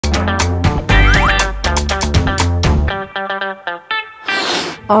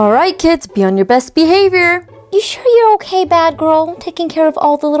Alright kids, be on your best behavior. You sure you're okay, bad girl, taking care of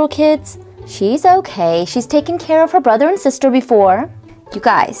all the little kids? She's okay. She's taken care of her brother and sister before. You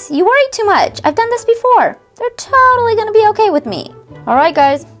guys, you worry too much. I've done this before. They're totally gonna be okay with me. Alright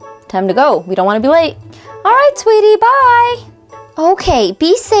guys, time to go. We don't want to be late. Alright sweetie, bye. Okay,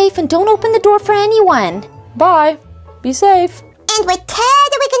 be safe and don't open the door for anyone. Bye. Be safe. And we're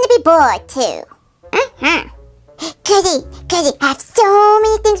totally gonna be bored too. Goodie, I have so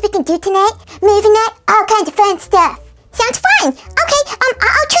many things we can do tonight. Movie night, all kinds of fun stuff. Sounds fun. Okay,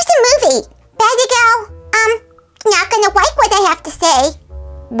 I'll choose a movie. Bad Gurl, not gonna like what I have to say.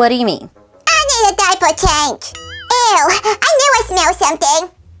 What do you mean? I need a diaper change. Ew, I knew I smelled something.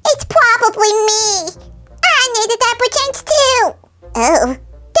 It's probably me. I need a diaper change too. Oh,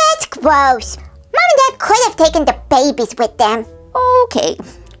 that's gross. Mom and Dad could have taken the babies with them. Okay,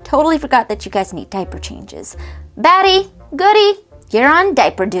 totally forgot that you guys need diaper changes. Bhaddie, Goodie, you're on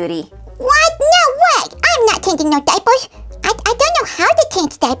diaper duty. What? No way! I'm not changing no diapers. I don't know how to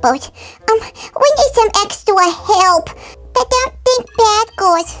change diapers. We need some extra help. I don't think bad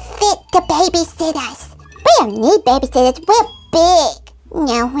girls fit to babysit us. We don't need babysitters. We're big.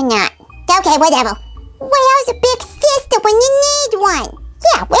 No, we're not. Okay, whatever. Where's a big sister when you need one?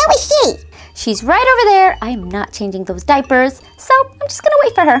 Yeah, where is she? She's right over there. I am not changing those diapers, so I'm just gonna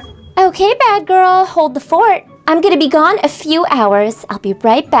wait for her. Okay, bad girl, hold the fort. I'm gonna be gone a few hours. I'll be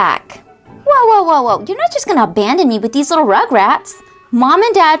right back. Whoa. You're not just gonna abandon me with these little rugrats. Mom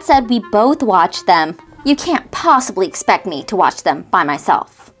and Dad said we both watch them. You can't possibly expect me to watch them by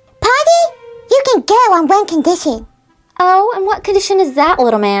myself. Barbie, you can go on one condition. Oh, and what condition is that,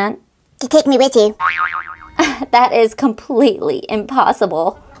 little man? To take me with you. That is completely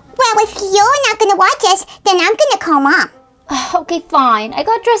impossible. Well, if you're not gonna watch us, then I'm gonna call Mom. Okay, fine. I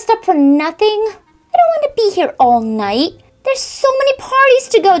got dressed up for nothing. I don't want to be here all night. There's so many parties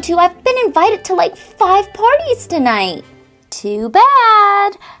to go to. I've been invited to like 5 parties tonight. Too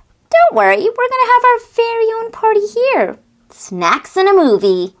bad. Don't worry, we're gonna have our very own party here. Snacks and a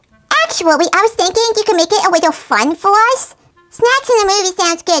movie. Actually, I was thinking you could make it a little fun for us. Snacks in a movie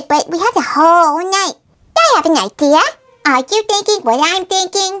sounds good, but we have the whole night. I have an idea. Are you thinking what I'm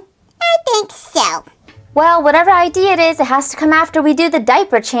thinking? I think so. Well, whatever idea it is, it has to come after we do the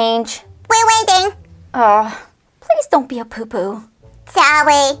diaper change. We're waiting. Oh, please don't be a poo-poo.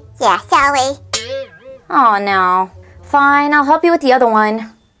 Sorry. Yeah, sorry. Oh, no. Fine, I'll help you with the other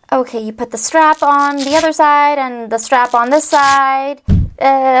one. Okay, you put the strap on the other side and the strap on this side.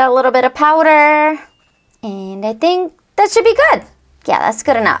 A little bit of powder. And I think that should be good. Yeah, that's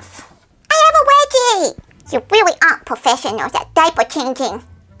good enough. I have a wedgie. You really aren't professionals at diaper changing.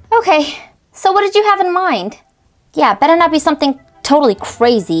 Okay, so what did you have in mind? Yeah, better not be something totally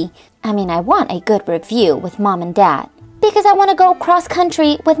crazy. I mean, I want a good review with Mom and Dad because I want to go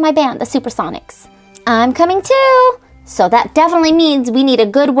cross-country with my band, the Supersonics. I'm coming too. So that definitely means we need a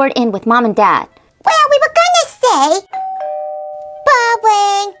good word in with Mom and Dad. Well, we were gonna say...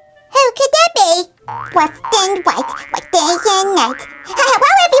 Boring. Who could that be? Left and right, like day and night. Hello,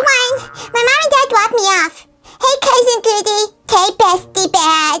 everyone. My mom and Dad dropped me off. Hey, Cousin Goodie. Hey, Bestie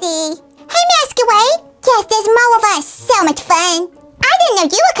Bhaddie. Hey, Masquerade. Yes, there's more of us. So much fun. I didn't know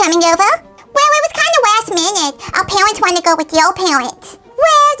you were coming over. Well, it was kind of last minute. Our parents want to go with your parents.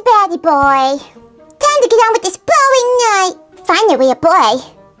 Where's Bhaddie boy? Time to get on with this boring night. Finally a boy.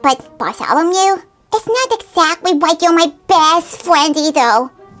 But Bartholomew, it's not exactly like you're my best friend either.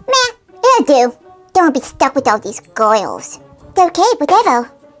 Meh, it'll do. Don't be stuck with all these girls. Okay,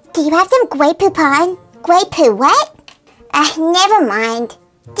 whatever. Do you have some Grey Poupon? Grey Poo what? Never mind.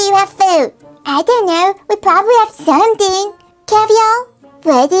 Do you have food? I don't know. We probably have something. Caviar?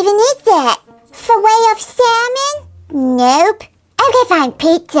 What even is that? Fillet of salmon? Nope. Okay, fine.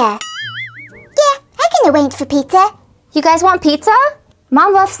 Pizza. Yeah, I can arrange for pizza. You guys want pizza?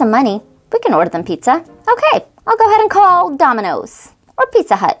 Mom left some money. We can order them pizza. Okay, I'll go ahead and call Domino's or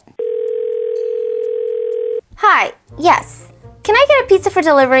Pizza Hut. Hi, yes. Can I get a pizza for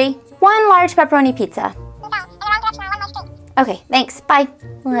delivery? 1 large pepperoni pizza. Okay, thanks. Bye.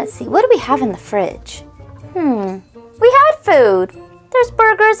 Let's see. What do we have in the fridge? We had food. There's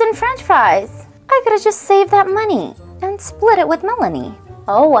burgers and french fries. I could have just saved that money and split it with Melanie.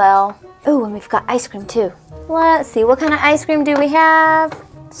 Oh well. Oh, and we've got ice cream too. Let's see. What kind of ice cream do we have?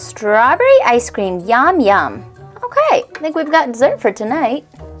 Strawberry ice cream. Yum, yum. Okay, I think we've got dessert for tonight.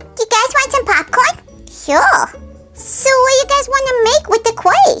 You guys want some popcorn? Sure. So what do you guys want to make with the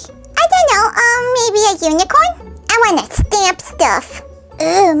clay? I don't know, maybe a unicorn? I want to stamp stuff.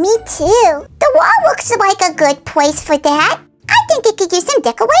 Ooh, me too. The wall looks like a good place for that. I think it could use some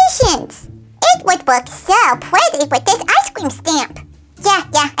decorations. It would look so pretty with this ice cream stamp.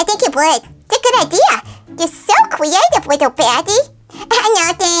 Yeah, would. It's a good idea. You're so creative, little Bhaddie.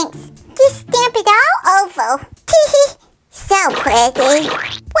 No thanks. Just stamp it all over. So pretty.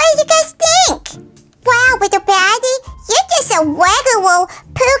 What do you guys think? Wow, little Bhaddie, you're just a regular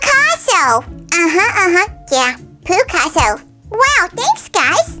Picasso. Yeah, Picasso. Wow, thanks,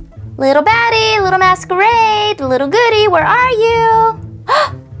 guys. Little Bhaddie, little masquerade, little Goodie, where are you?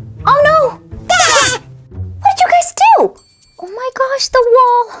 Oh no! What did you guys do? Oh my gosh, the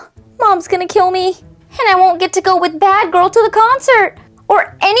wall. Mom's gonna kill me. And I won't get to go with Bad Girl to the concert.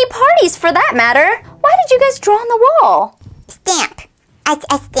 Or any parties for that matter. Why did you guys draw on the wall? Stamp. I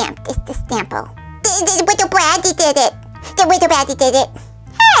stamped. It's the stampo. The little Bhaddie did it. The little Bhaddie did it.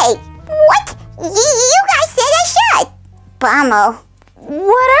 Hey, what? You guys said I should. Bummer.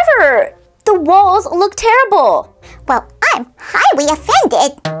 Whatever. The walls look terrible. Well, I'm highly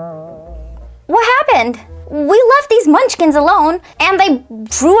offended. What happened? We left these munchkins alone, and they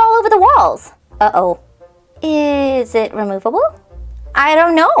drew all over the walls. Uh-oh. Is it removable? I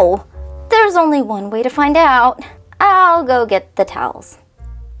don't know. There's only one way to find out. I'll go get the towels.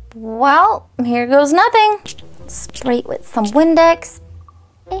 Well, here goes nothing. Spray it with some Windex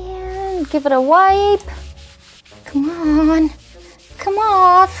and give it a wipe. Come on. Come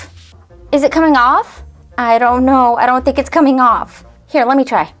off. Is it coming off? I don't know. I don't think it's coming off. Here, let me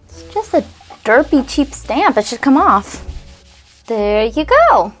try. It's just a derpy, cheap stamp. It should come off. There you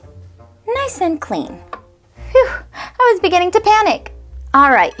go. Nice and clean. Phew, I was beginning to panic.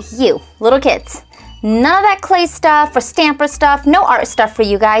 All right, you, little kids. None of that clay stuff or stamper stuff. No art stuff for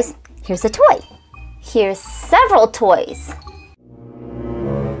you guys. Here's a toy. Here's several toys.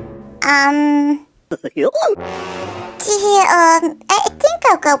 I think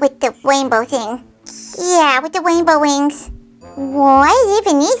I'll go with the rainbow thing. Yeah, with the rainbow wings. What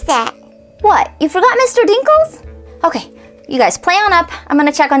even is that? What, you forgot Mr. Dinkles? Okay, you guys play on up. I'm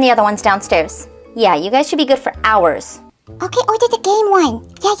gonna check on the other ones downstairs. Yeah, you guys should be good for hours. Okay, order the game one.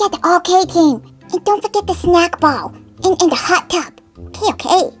 Yeah, the arcade game. And don't forget the snack ball. And the hot tub.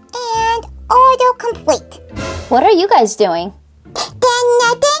 Okay. And order complete. What are you guys doing? Then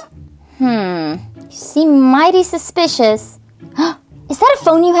nothing. You seem mighty suspicious. Is that a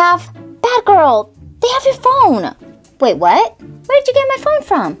phone you have? Bad girl, they have your phone. Wait, what? Where did you get my phone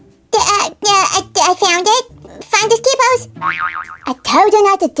from? I found it. Found the Skippos. I told her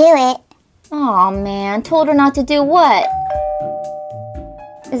not to do it. Aw, man, told her not to do what?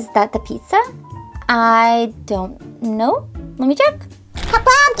 Is that the pizza? I don't know. Let me check.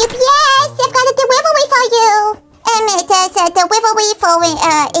 Papa, UPS, I've got a delivery for you. There's a delivery for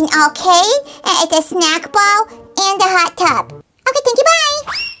an arcade, the snack ball, and the hot tub. Okay, thank you,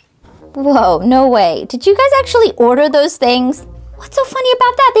 bye. Whoa, no way. Did you guys actually order those things? What's so funny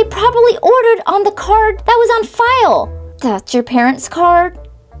about that? They probably ordered on the card that was on file. That's your parents' card?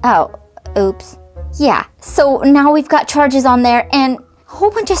 Oh, oops. Yeah, so now we've got charges on there and a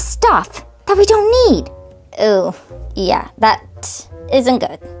whole bunch of stuff that we don't need. Ooh, yeah, that isn't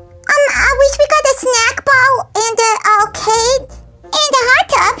good. I wish we got a snack ball and the arcade and the hot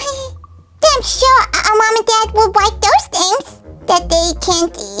tub. I'm sure our mom and dad will like those things that they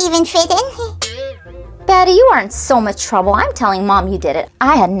can't even fit in. Bhaddie, you are in so much trouble. I'm telling Mom you did it.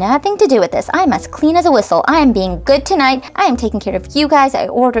 I had nothing to do with this. I'm as clean as a whistle. I am being good tonight. I am taking care of you guys. I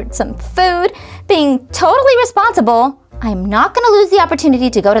ordered some food. Being totally responsible. I'm not going to lose the opportunity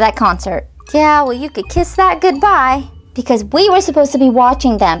to go to that concert. Yeah, well, you could kiss that goodbye. Because we were supposed to be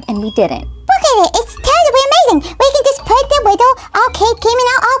watching them, and we didn't. Look at it. It's totally amazing. We can just put the little arcade game in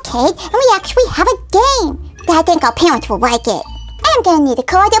our arcade, and we actually have a game. I think our parents will like it. I'm going to need a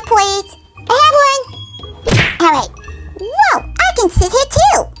quarter, please. I have one. All right. Whoa, I can sit here,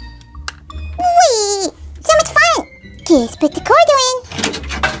 too. Whee! So much fun. Just put the quarter in.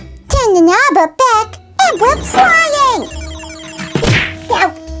 Turn the knob back, and we're flying. Now,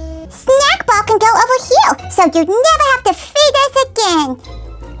 snack ball can go over here, so you never have to feed us again.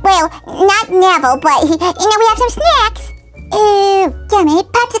 Well, not never, but, we have some snacks. Ooh, yummy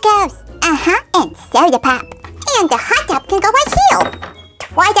popsicles. And soda pop. And the hot tub can go right here.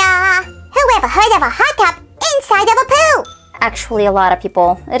 Ta-da! Who ever heard of a hot tub inside of a poo? Actually, a lot of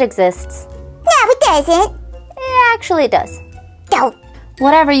people. It exists. No, it doesn't. Yeah, actually it does. Don't.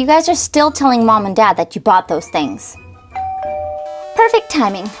 Whatever, you guys are still telling Mom and Dad that you bought those things. Perfect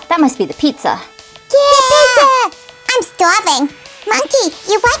timing. That must be the pizza. Yeah! The pizza! I'm starving. Monkey,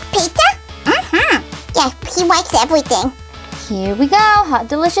 you like pizza? Yeah, he likes everything. Here we go. Hot,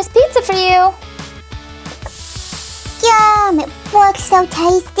 delicious pizza for you. Yum! It looks so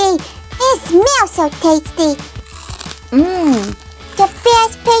tasty. It smells so tasty. The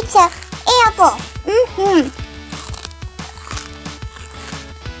best pizza ever.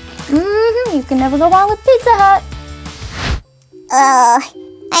 can never go wrong with Pizza Hut.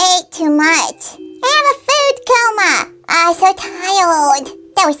 I ate too much. I have a food coma. I'm so tired.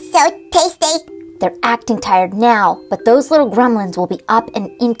 That was so tasty. They're acting tired now, but those little gremlins will be up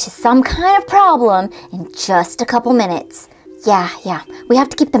and into some kind of problem in just a couple minutes. Yeah, we have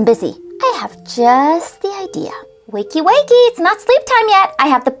to keep them busy. I have just the idea. Wakey, it's not sleep time yet. I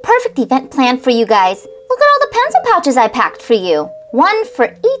have the perfect event planned for you guys. Look at all the pencil pouches I packed for you. One for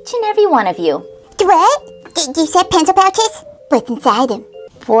each and every one of you. What? Did you say pencil pouches? What's inside them?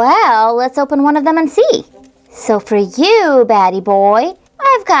 Well, let's open one of them and see. So for you, Bhaddie boy,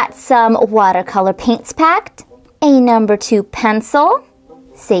 I've got some watercolor paints packed, a number 2 pencil,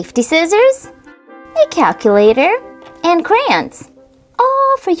 safety scissors, a calculator, and crayons.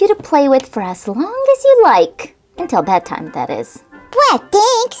 All for you to play with for as long as you like. Until bedtime, that is. Well,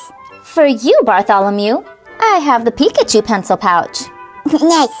 thanks. For you, Bartholomew, I have the Pikachu pencil pouch.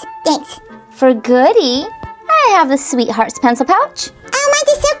 Nice, thanks. For Goodie, I have the Sweethearts pencil pouch. Oh,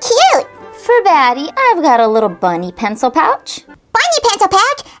 mine is so cute. For Bhaddie, I've got a little bunny pencil pouch. Bunny pencil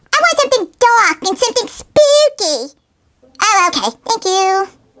pouch? I want something dark and something spooky. Oh, okay, thank you.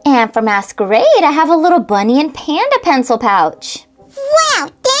 And for Masquerade, I have a little bunny and panda pencil pouch. Wow,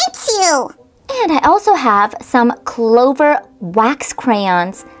 thank you. And I also have some Clover wax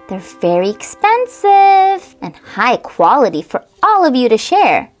crayons. They're very expensive and high quality for all of you to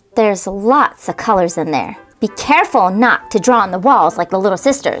share. There's lots of colors in there. Be careful not to draw on the walls like the little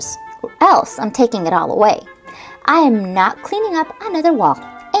sisters, or else I'm taking it all away. I am not cleaning up another wall,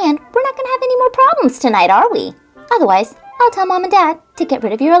 and we're not going to have any more problems tonight, are we? Otherwise, I'll tell Mom and Dad to get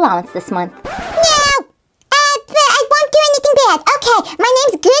rid of your allowance this month. No! But I won't do anything bad. Okay, my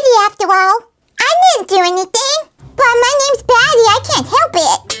name's Goodie after all. I didn't do anything, but my name's Bhaddie. I can't help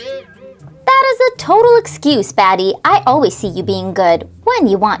it. That is a total excuse, Bhaddie. I always see you being good when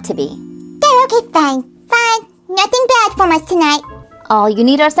you want to be. Okay, fine. Nothing bad from us tonight. All you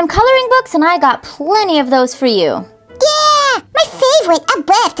need are some coloring books, and I got plenty of those for you. Yeah, my favorite. I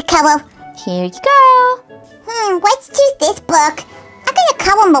love to color. Here you go. Let's choose this book. I'm gonna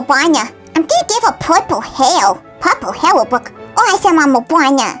color Moana. I'm gonna give her purple hair. Purple hair book. Awesome on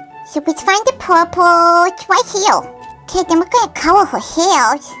Moana. So let's find the purple. It's right here. Okay, then we're gonna color her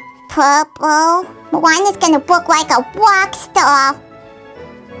hair. Purple. Moana's gonna look like a rock star.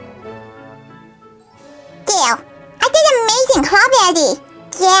 There. I did amazing, huh, Bhaddie?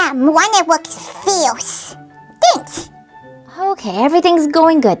 Yeah, Moana looks fierce. Thanks. Okay, everything's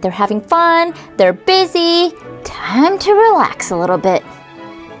going good. They're having fun. They're busy. Time to relax a little bit.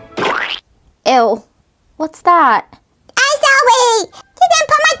 Ew. What's that? I'm sorry. You didn't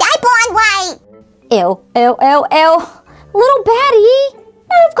put my diaper on right. Ew. Little Bhaddie,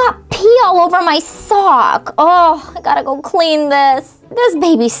 I've got pee all over my sock. Oh, I gotta go clean this. This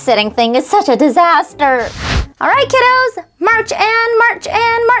babysitting thing is such a disaster. All right, kiddos, march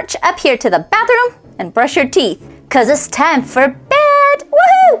up here to the bathroom and brush your teeth, cause it's time for bed.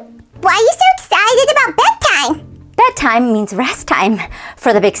 Woohoo! Why are you so excited about bedtime? Bedtime means rest time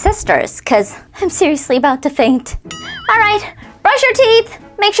for the big sisters, cause I'm seriously about to faint. All right, brush your teeth.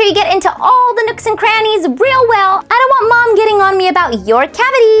 Make sure you get into all the nooks and crannies real well. I don't want Mom getting on me about your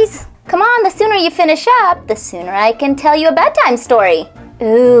cavities. Come on, the sooner you finish up, the sooner I can tell you a bedtime story.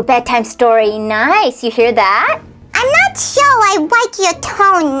 Ooh, bedtime story, nice. You hear that? I'm not sure I like your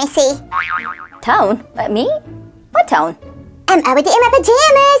tone, Missy. Tone? Me? What tone? I'm already in my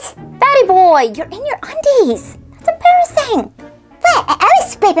pajamas. Bhaddie boy, you're in your undies. That's embarrassing. What? I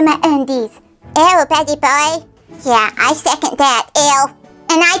was scraping my undies. Ew, Bhaddie boy. Yeah, I second that. Ew.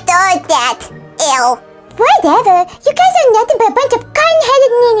 And I third that. Ew. Whatever. You guys are nothing but a bunch of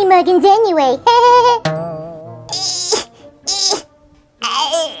cotton-headed ninny muggins anyway.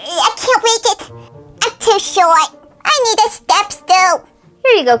 I can't reach it. I'm too short. I need a step stool.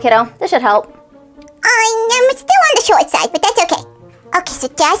 Here you go, kiddo. This should help. I'm still on the short side, but that's okay. Okay, so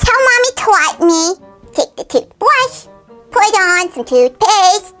just how Mommy taught me. Take the toothbrush, put on some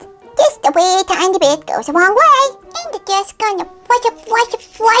toothpaste. Just a wee tiny bit goes a long way. And I'm just gonna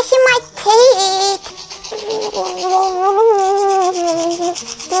brush my teeth.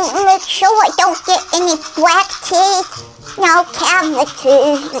 Make sure I don't get any black teeth. No cavities.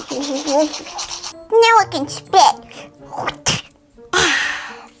 Now I can spit.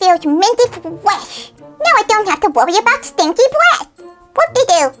 Feels minty fresh. Now I don't have to worry about stinky breath.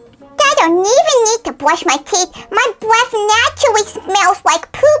 Whoop-de-doo. I don't even need to brush my teeth. My breath naturally smells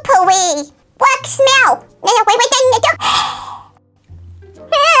like poo-poo-y. What smell? Wait.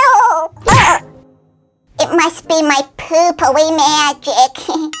 It must be my poo-poo-y magic.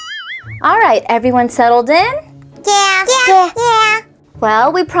 All right, everyone settled in? Yeah.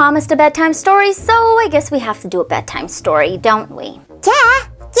 Well, we promised a bedtime story, so I guess we have to do a bedtime story, don't we? Yeah,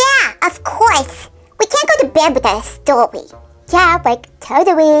 of course. We can't go to bed without a story. Yeah, like,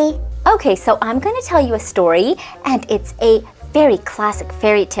 totally. Okay, so I'm going to tell you a story, and it's a very classic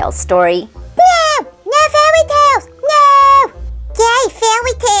fairy tale story. No fairy tales, no! Yay,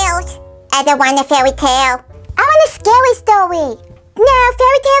 fairy tales. I don't want a fairy tale. I want a scary story. No,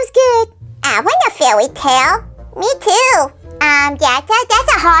 fairy tale's good. I want a fairy tale. Me too. Yeah,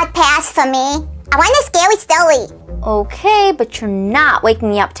 that's a hard pass for me. I want a scary story. Okay, but you're not waking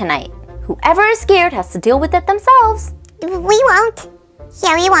me up tonight. Whoever is scared has to deal with it themselves. We won't.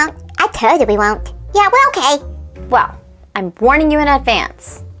 Yeah, we won't. I totally won't. Yeah, we're okay. Well, I'm warning you in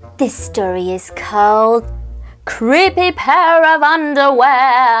advance. This story is called Creepy Pair of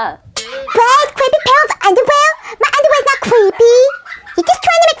Underwear. What? Creepy pair of underwear? My underwear's not creepy. You're just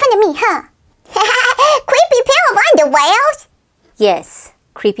trying to make fun of me, huh? Creepy pair of underwears? Yes,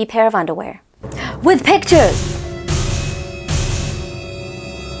 creepy pair of underwear. With pictures!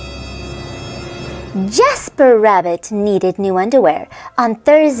 Jasper Rabbit needed new underwear. On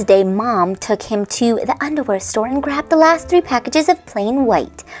Thursday, Mom took him to the underwear store and grabbed the last 3 packages of plain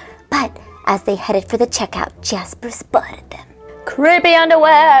white. But as they headed for the checkout, Jasper spotted them. Creepy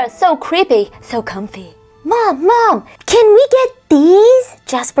underwear! So creepy, so comfy. Mom, can we get these?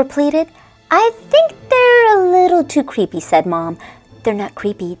 Jasper pleaded. I think they're a little too creepy, said Mom. They're not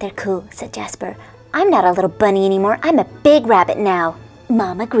creepy, they're cool, said Jasper. I'm not a little bunny anymore, I'm a big rabbit now.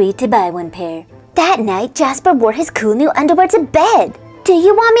 Mom agreed to buy 1 pair. That night, Jasper wore his cool new underwear to bed. Do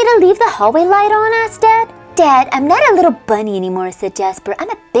you want me to leave the hallway light on? Asked Dad. Dad, I'm not a little bunny anymore, said Jasper. I'm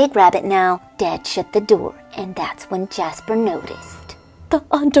a big rabbit now. Dad shut the door, and that's when Jasper noticed. The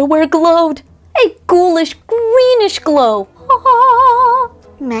underwear glowed. A ghoulish, greenish glow.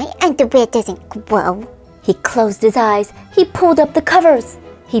 My underwear doesn't glow. He closed his eyes. He pulled up the covers.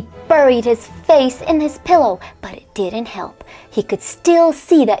 He buried his face in his pillow, but it didn't help. He could still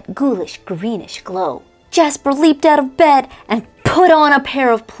see that ghoulish, greenish glow. Jasper leaped out of bed and put on a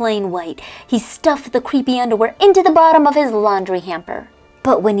pair of plain white. He stuffed the creepy underwear into the bottom of his laundry hamper.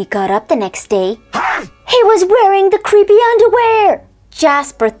 But when he got up the next day, he was wearing the creepy underwear.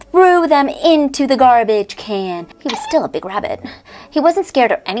 Jasper threw them into the garbage can. He was still a big rabbit. He wasn't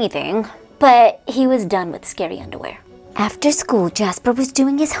scared of anything, but he was done with scary underwear. After school, Jasper was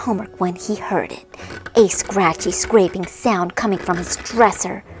doing his homework when he heard it. A scratchy, scraping sound coming from his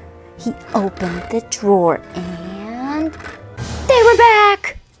dresser. He opened the drawer and they were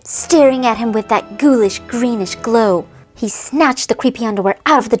back, staring at him with that ghoulish, greenish glow. He snatched the creepy underwear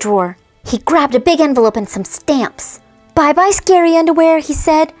out of the drawer. He grabbed a big envelope and some stamps. Bye-bye, scary underwear, he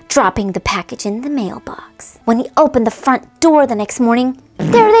said, dropping the package in the mailbox. When he opened the front door the next morning,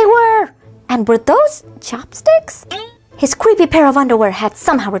 there they were! And were those chopsticks? His creepy pair of underwear had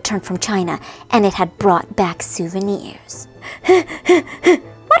somehow returned from China, and it had brought back souvenirs.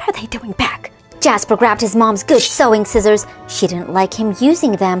 What are they doing back? Jasper grabbed his mom's good sewing scissors. She didn't like him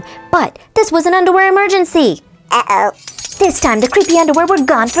using them, but this was an underwear emergency. Uh-oh. This time, the creepy underwear were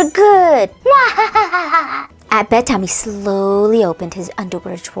gone for good. At bedtime, he slowly opened his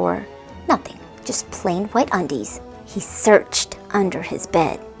underwear drawer. Nothing, just plain white undies. He searched under his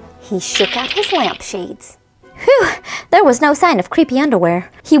bed. He shook out his lampshades. Whew, there was no sign of creepy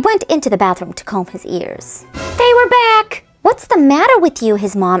underwear. He went into the bathroom to comb his ears. They were back! What's the matter with you?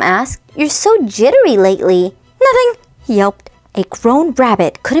 His mom asked. You're so jittery lately. Nothing, he yelped. A grown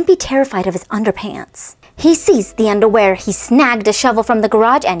rabbit couldn't be terrified of his underpants. He seized the underwear, he snagged a shovel from the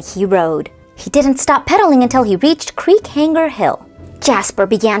garage, and he rode. He didn't stop pedaling until he reached Creek Hanger Hill. Jasper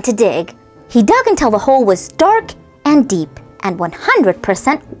began to dig. He dug until the hole was dark and deep and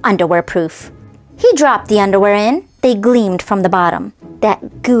 100% underwear proof. He dropped the underwear in. They gleamed from the bottom.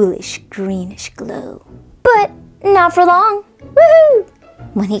 That ghoulish, greenish glow. But not for long. Woohoo!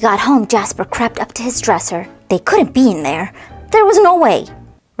 When he got home, Jasper crept up to his dresser. They couldn't be in there. There was no way,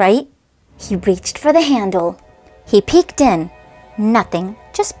 right? He reached for the handle. He peeked in. Nothing,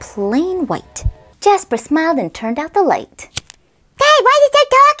 just plain white. Jasper smiled and turned out the light. Hey, why is there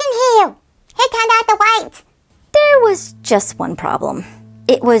dark in here? He turned out the lights. There was just one problem.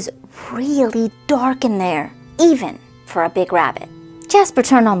 It was really dark in there, even for a big rabbit. Jasper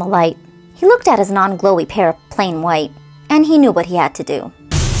turned on the light. He looked at his non-glowy pair of plain white, and he knew what he had to do.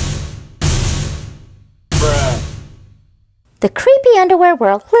 Bruh. The creepy underwear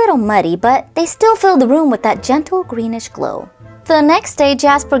were a little muddy, but they still filled the room with that gentle greenish glow. The next day,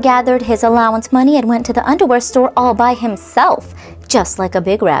 Jasper gathered his allowance money and went to the underwear store all by himself, just like a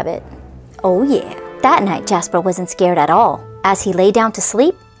big rabbit. Oh yeah, that night Jasper wasn't scared at all. As he lay down to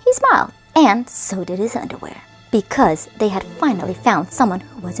sleep, he smiled, and so did his underwear. because they had finally found someone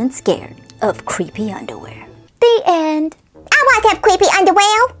who wasn't scared of creepy underwear. The end. I want some creepy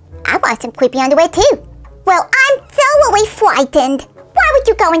underwear. I want some creepy underwear too. Well, I'm thoroughly frightened. Why would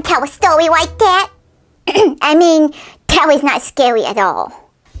you go and tell a story like that? I mean, that was not scary at all.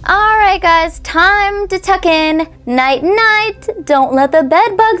 Alright guys, time to tuck in. Night night. Don't let the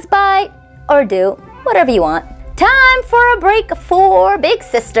bed bugs bite. Or do, whatever you want. Time for a break for Big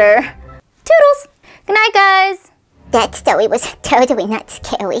Sister. Toodles. Good night guys. That story was totally not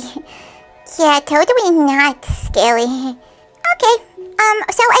scary. Yeah, totally not scary. Okay,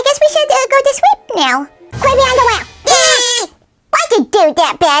 so I guess we should go to sleep now. Creepy underwear. Why'd you do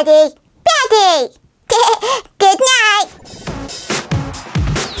that, Bhaddie? Bhaddie! Good night.